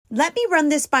Let me run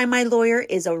this by my lawyer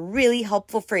is a really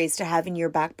helpful phrase to have in your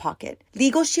back pocket.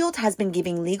 Legal Shield has been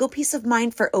giving legal peace of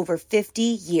mind for over 50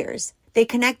 years. They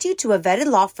connect you to a vetted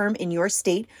law firm in your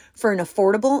state for an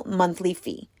affordable monthly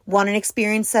fee. Want an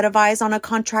experienced set of eyes on a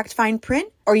contract fine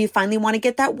print? Or you finally want to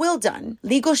get that will done?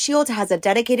 Legal Shield has a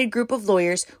dedicated group of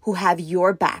lawyers who have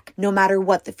your back, no matter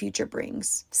what the future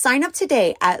brings. Sign up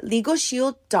today at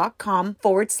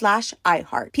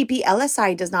LegalShield.com/iHeart.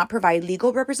 PPLSI does not provide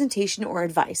legal representation or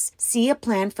advice. See a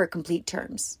plan for complete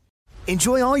terms.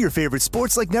 Enjoy all your favorite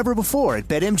sports like never before at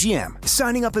BetMGM.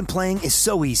 Signing up and playing is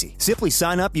so easy. Simply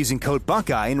sign up using code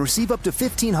Buckeye and receive up to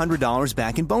 $1,500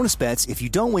 back in bonus bets if you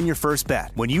don't win your first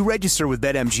bet. When you register with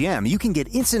BetMGM, you can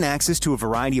get instant access to a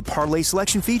variety of parlay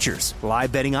selection features,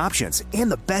 live betting options,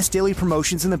 and the best daily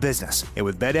promotions in the business. And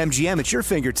with BetMGM at your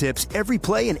fingertips, every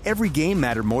play and every game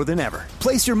matter more than ever.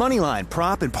 Place your moneyline,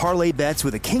 prop, and parlay bets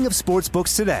with the king of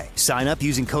sportsbooks today. Sign up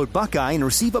using code Buckeye and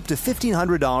receive up to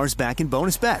 $1,500 back in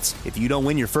bonus bets if you don't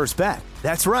win your first bet.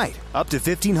 That's right, up to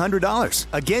 $1,500.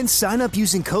 Again, sign up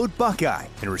using code Buckeye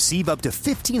and receive up to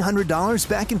 $1,500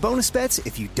 back in bonus bets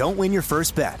if you don't win your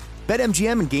first bet.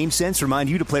 BetMGM and GameSense remind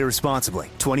you to play responsibly.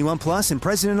 21 plus and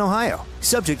present in Ohio.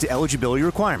 Subject to eligibility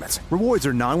requirements. Rewards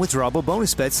are non-withdrawable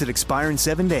bonus bets that expire in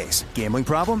 7 days. Gambling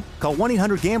problem? Call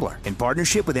 1-800-GAMBLER in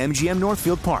partnership with MGM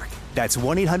Northfield Park. That's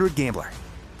 1-800-GAMBLER.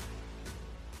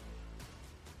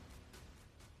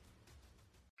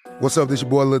 What's up, this your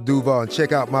boy Lil Duval, and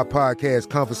check out my podcast,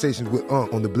 Conversations with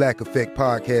Unc, on the Black Effect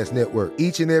Podcast Network.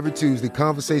 Each and every Tuesday,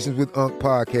 Conversations with Unc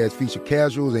podcast feature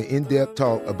casual and in-depth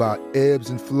talk about ebbs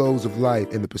and flows of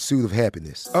life and the pursuit of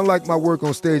happiness. Unlike my work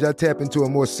on stage, I tap into a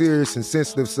more serious and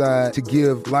sensitive side to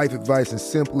give life advice and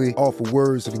simply offer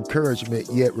words of encouragement,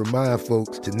 yet remind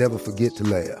folks to never forget to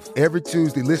laugh. Every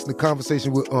Tuesday, listen to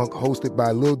Conversation with Unc, hosted by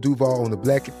Lil Duval on the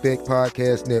Black Effect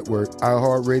Podcast Network,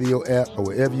 iHeartRadio app, or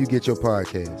wherever you get your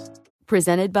podcasts.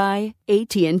 Presented by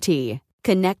AT&T.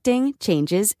 Connecting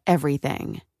changes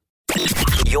everything.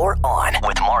 You're on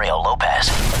with Mario Lopez.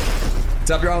 What's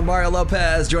up, y'all? Mario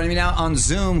Lopez. Joining me now on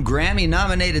Zoom,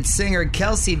 Grammy-nominated singer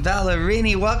Kelsea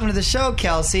Ballerini. Welcome to the show,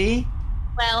 Kelsea.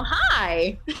 Well,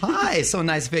 hi. Hi. So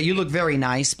nice of you. You look very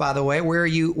nice, by the way. Where are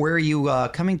you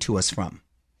coming to us from?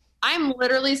 I'm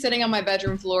literally sitting on my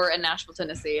bedroom floor in Nashville,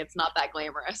 Tennessee. It's not that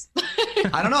glamorous.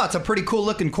 I don't know. It's a pretty cool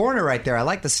looking corner right there. I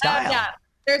like the style. Yeah.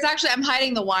 There's actually, I'm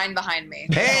hiding the wine behind me.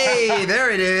 Hey, there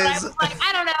it is. I was like,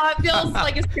 I don't know. It feels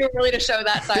like it's too early to show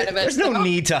that side of it. There's no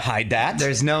need to hide that.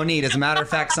 There's no need. As a matter of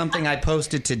fact, something I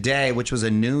posted today, which was a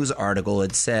news article,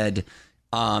 it said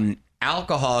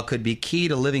alcohol could be key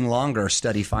to living longer,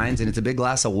 study finds, and it's a big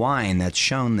glass of wine that's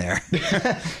shown there.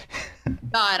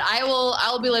 God, I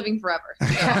will be living forever.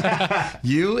 So.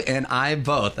 You and I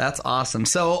both. That's awesome.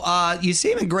 So you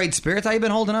seem in great spirits. How you been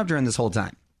holding up during this whole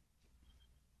time?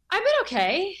 I've been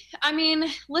okay. I mean,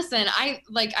 listen, I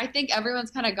think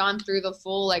everyone's kind of gone through the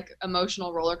full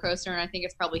emotional roller coaster, and I think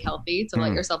it's probably healthy to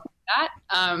let yourself do that.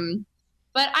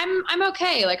 But I'm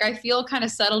okay. I feel kind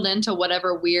of settled into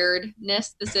whatever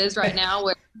weirdness this is right now.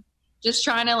 With just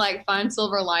trying to find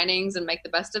silver linings and make the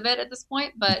best of it at this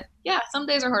point. But yeah, some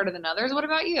days are harder than others. What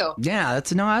about you? Yeah,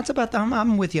 that's about.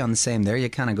 I'm with you on the same there. You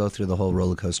kind of go through the whole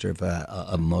roller coaster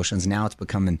of emotions. Now it's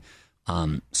becoming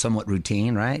somewhat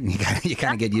routine, right? And you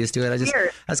kind of get used to it. I just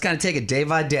kind of take it day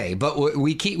by day. But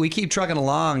we keep trucking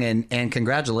along, and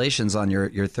congratulations on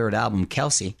your third album,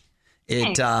 Kelsea.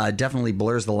 It definitely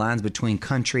blurs the lines between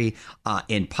country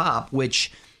and pop, which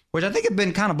I think have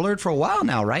been kind of blurred for a while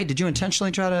now, right? Did you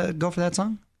intentionally try to go for that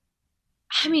song?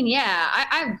 I mean, yeah,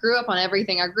 I grew up on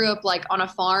everything. I grew up on a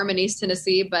farm in East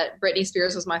Tennessee, but Britney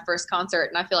Spears was my first concert,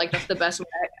 and I feel like that's the best way.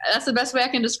 That's the best way I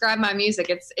can describe my music.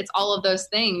 It's all of those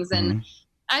things, and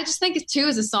I just think too,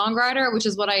 as a songwriter, which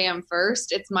is what I am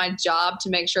first, it's my job to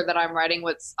make sure that I'm writing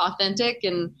what's authentic,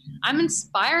 and I'm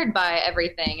inspired by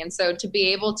everything, and so to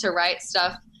be able to write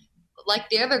stuff like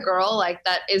The Other Girl,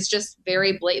 that is just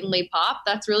very blatantly pop.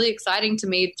 That's really exciting to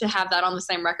me to have that on the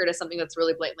same record as something that's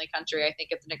really blatantly country. I think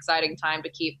it's an exciting time to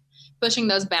keep pushing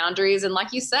those boundaries. And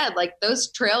like you said,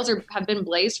 those trails have been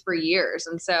blazed for years.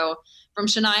 And so from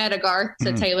Shania to Garth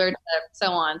to Taylor to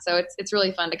so on. So it's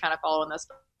really fun to kind of follow in those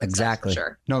footsteps. Exactly. For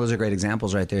sure. No, those are great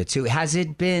examples right there too. Has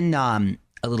it been a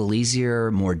little easier,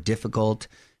 more difficult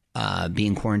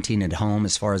being quarantined at home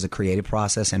as far as a creative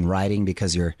process and writing,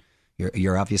 because you're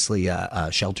obviously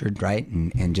sheltered, right?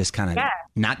 And just kind of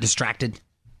not distracted.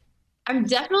 I'm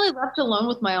definitely left alone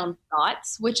with my own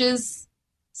thoughts, which is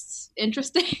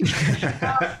interesting.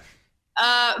 But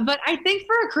I think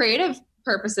for creative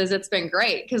purposes, it's been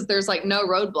great because there's no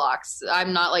roadblocks.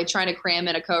 I'm not trying to cram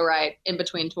in a co-write in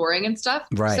between touring and stuff.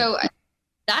 Right. So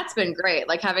that's been great.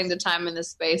 Like having the time in this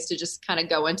space to just kind of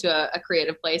go into a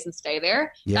creative place and stay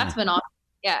there. Yeah. That's been awesome.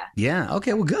 Yeah. Yeah.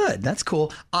 Okay. Well, good. That's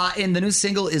cool. And the new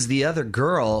single is The Other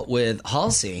Girl with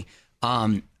Halsey.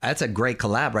 That's a great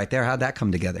collab right there. How'd that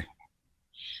come together?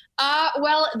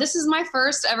 Well, this is my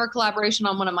first ever collaboration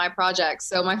on one of my projects.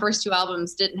 So my first 2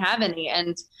 albums didn't have any.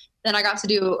 And then I got to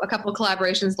do a couple of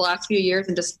collaborations the last few years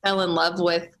and just fell in love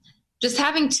with just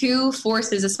having 2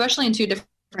 forces, especially in 2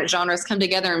 different genres, come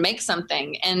together and make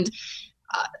something. And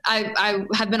I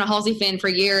have been a Halsey fan for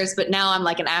years, but now I'm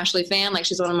like an Ashley fan. Like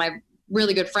she's one of my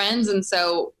really good friends. And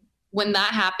so when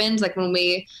that happened, like when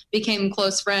we became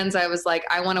close friends, I was like,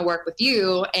 I want to work with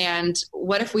you. And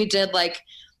what if we did like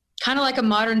kind of like a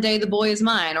modern day The Boy Is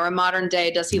Mine, or a modern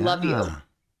day Does He Love You?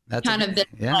 That's kind of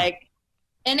like,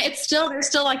 and there's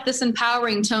still like this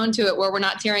empowering tone to it where we're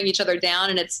not tearing each other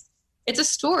down, and it's a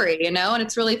story, you know, and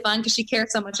it's really fun because she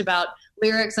cares so much about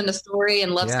lyrics and the story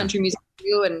and loves country music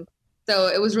too. And so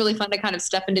it was really fun to kind of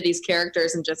step into these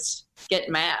characters and just get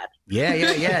mad.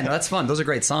 Yeah. No, that's fun. Those are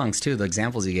great songs too. The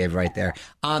examples you gave right there.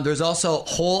 There's also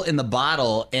Hole in the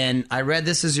Bottle, and I read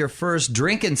this is your first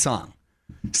drinking song.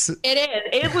 It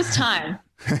is. It was time.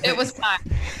 It was time.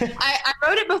 I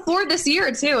wrote it before this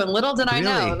year too, and little did I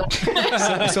know.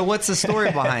 So what's the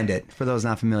story behind it for those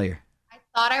not familiar? I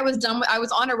thought I was done. I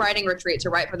was on a writing retreat to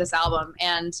write for this album,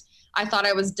 and I thought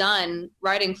I was done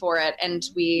writing for it. And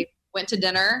we went to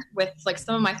dinner with like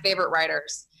some of my favorite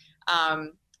writers,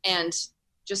 and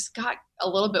just got a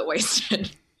little bit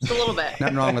wasted, just a little bit.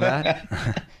 Nothing wrong with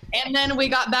that. And then we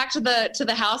got back to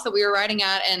the house that we were writing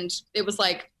at, and it was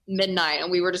like midnight,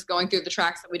 and we were just going through the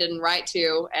tracks that we didn't write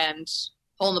to, and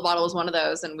Hole in the Bottle was one of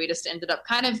those, and we just ended up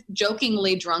kind of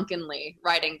jokingly, drunkenly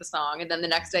writing the song, and then the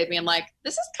next day being like,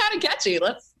 this is kind of catchy,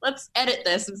 let's edit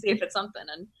this and see if it's something,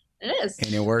 and it is.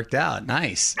 And it worked out.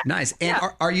 Nice. And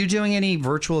are you doing any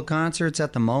virtual concerts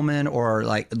at the moment, or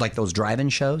like those drive-in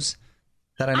shows?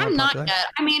 I'm not yet.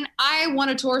 I mean, I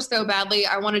want to tour so badly.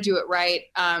 I want to do it right.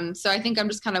 So I think I'm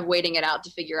just kind of waiting it out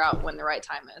to figure out when the right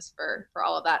time is for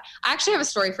all of that. I actually have a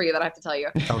story for you that I have to tell you.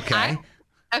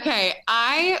 Okay.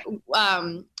 I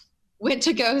went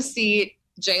to go see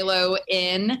J-Lo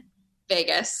in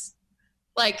Vegas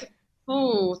like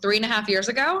 3.5 years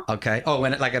ago. Okay. Oh,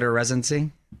 when like at her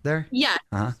residency there? Yeah.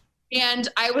 Uh-huh. And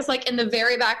I was like in the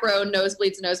very back row,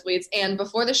 nosebleeds. And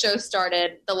before the show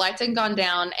started, the lights had gone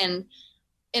down, and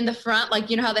in the front, like,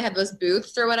 you know how they have those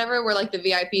booths or whatever where like the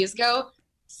VIPs go?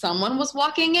 Someone was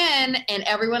walking in and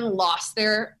everyone lost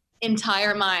their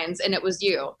entire minds, and it was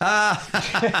you. I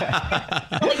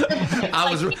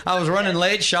was running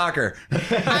late. Shocker.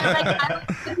 I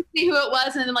didn't see who it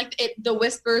was, and then like the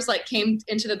whispers like came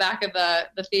into the back of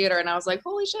the theater, and I was like,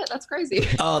 holy shit, that's crazy.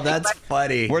 Oh, that's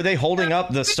funny. Were they holding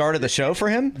up the start of the show for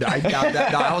him? I doubt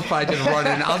that. No, I was probably just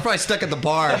running. I was probably stuck at the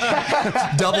bar,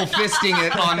 double fisting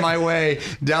it on my way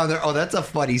down there. Oh, that's a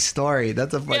funny story.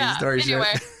 That's a funny story.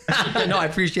 Anyway. No, I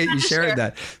appreciate you sharing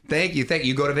that. Thank you.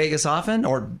 You go to Vegas often,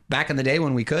 or back in the day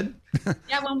when we could?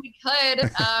 Yeah, when we could.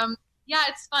 Yeah,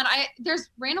 it's fun. There's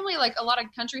randomly like a lot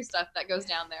of country stuff that goes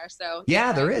down there. So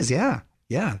yeah, there is. Yeah,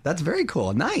 that's very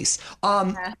cool. Nice.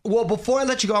 Well, before I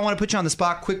let you go, I want to put you on the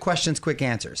spot. Quick questions, quick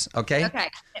answers. Okay. Okay.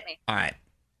 Hit me. All right.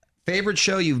 Favorite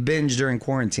show you've binged during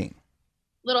quarantine?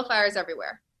 Little Fires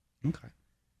Everywhere. Okay.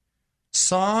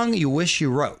 Song you wish you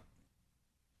wrote?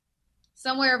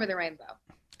 Somewhere Over the Rainbow.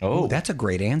 Oh, that's a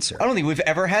great answer. I don't think we've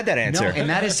ever had that answer. No,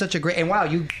 and that is such a great. And wow,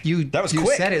 you that was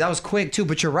quick. Said it. That was quick too.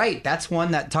 But you're right. That's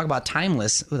one that talk about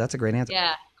timeless. Oh, that's a great answer.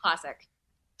 Yeah, classic.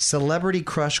 Celebrity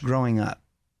crush growing up?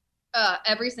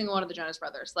 Every single one of the Jonas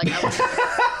Brothers. Like I was.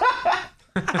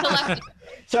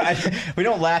 So we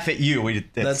don't laugh at you.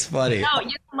 That's funny. No, you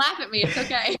can laugh at me. It's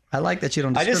okay. I like that you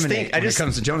don't discriminate when it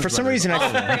comes to Jonas Brothers.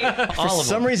 For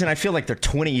some reason, I feel like they're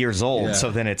 20 years old. Yeah.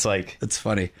 So then it's like it's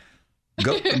funny.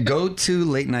 Go to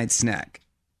late night snack.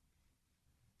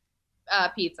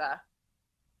 Pizza.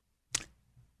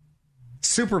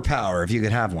 Superpower, if you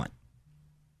could have one.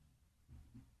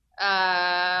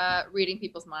 Reading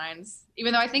people's minds.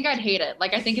 Even though I think I'd hate it.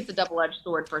 Like I think it's a double-edged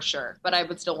sword for sure, but I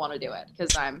would still want to do it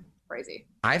because I'm crazy.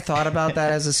 I thought about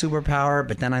that as a superpower,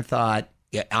 but then I thought,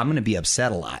 yeah, I'm going to be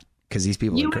upset a lot because these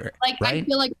people are like. Right? I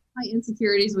feel like my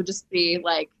insecurities would just be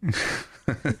like.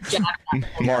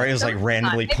 Mario's like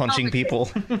randomly punching people.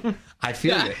 I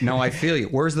feel you. No, I feel you.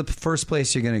 Where's the first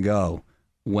place you're going to go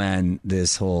when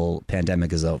this whole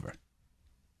pandemic is over?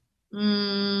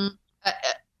 A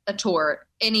tour,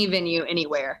 any venue,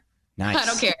 anywhere. Nice. I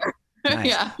don't care. Nice.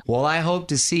 Yeah. Well, I hope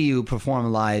to see you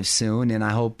perform live soon, and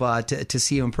I hope to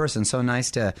see you in person. So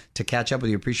nice to catch up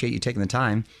with you. Appreciate you taking the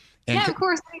time. And yeah, of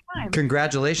course, anytime.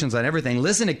 Congratulations on everything.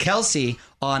 Listen to Kelsey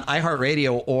on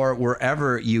iHeartRadio or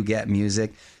wherever you get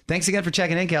music. Thanks again for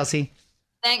checking in, Kelsey.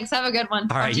 Thanks. Have a good one.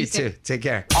 All right, you too. Take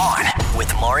care. On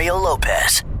with Mario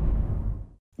Lopez.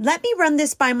 Let me run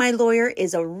this by my lawyer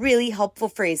is a really helpful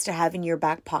phrase to have in your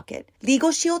back pocket.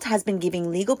 Legal Shield has been giving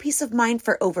legal peace of mind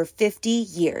for over 50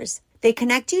 years. They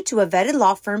connect you to a vetted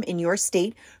law firm in your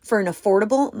state for an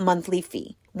affordable monthly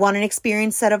fee. Want an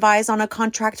experienced set of eyes on a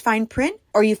contract fine print?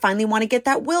 Or you finally want to get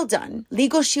that will done?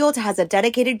 Legal Shield has a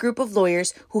dedicated group of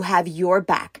lawyers who have your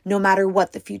back, no matter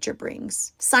what the future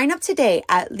brings. Sign up today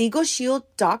at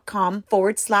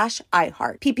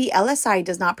LegalShield.com/iHeart. PPLSI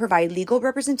does not provide legal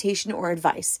representation or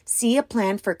advice. See a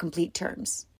plan for complete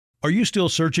terms. Are you still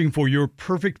searching for your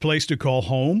perfect place to call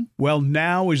home? Well,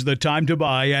 now is the time to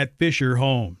buy at Fisher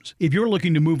Homes. If you're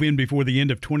looking to move in before the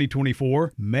end of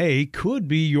 2024, May could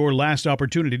be your last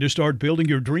opportunity to start building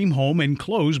your dream home and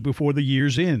close before the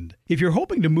year's end. If you're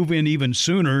hoping to move in even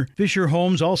sooner, Fisher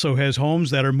Homes also has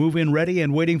homes that are move-in ready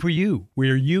and waiting for you,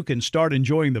 where you can start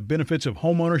enjoying the benefits of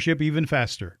homeownership even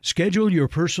faster. Schedule your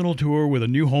personal tour with a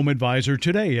new home advisor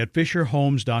today at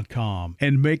FisherHomes.com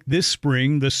and make this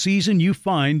spring the season you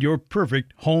find your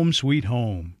perfect home sweet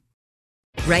home.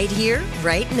 Right here,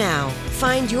 right now.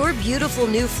 Find your beautiful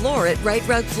new floor at Right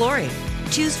Rug Flooring.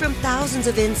 Choose from thousands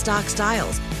of in-stock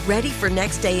styles, ready for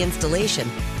next day installation,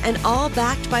 and all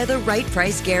backed by the right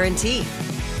price guarantee.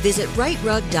 Visit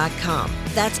rightrug.com.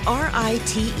 That's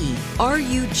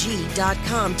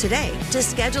RITERUG.com today to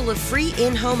schedule a free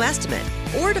in-home estimate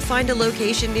or to find a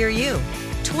location near you.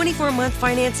 24-month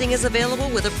financing is available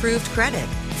with approved credit.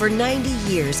 For 90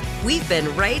 years, we've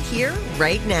been right here,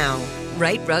 right now.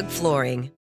 Right Rug Flooring.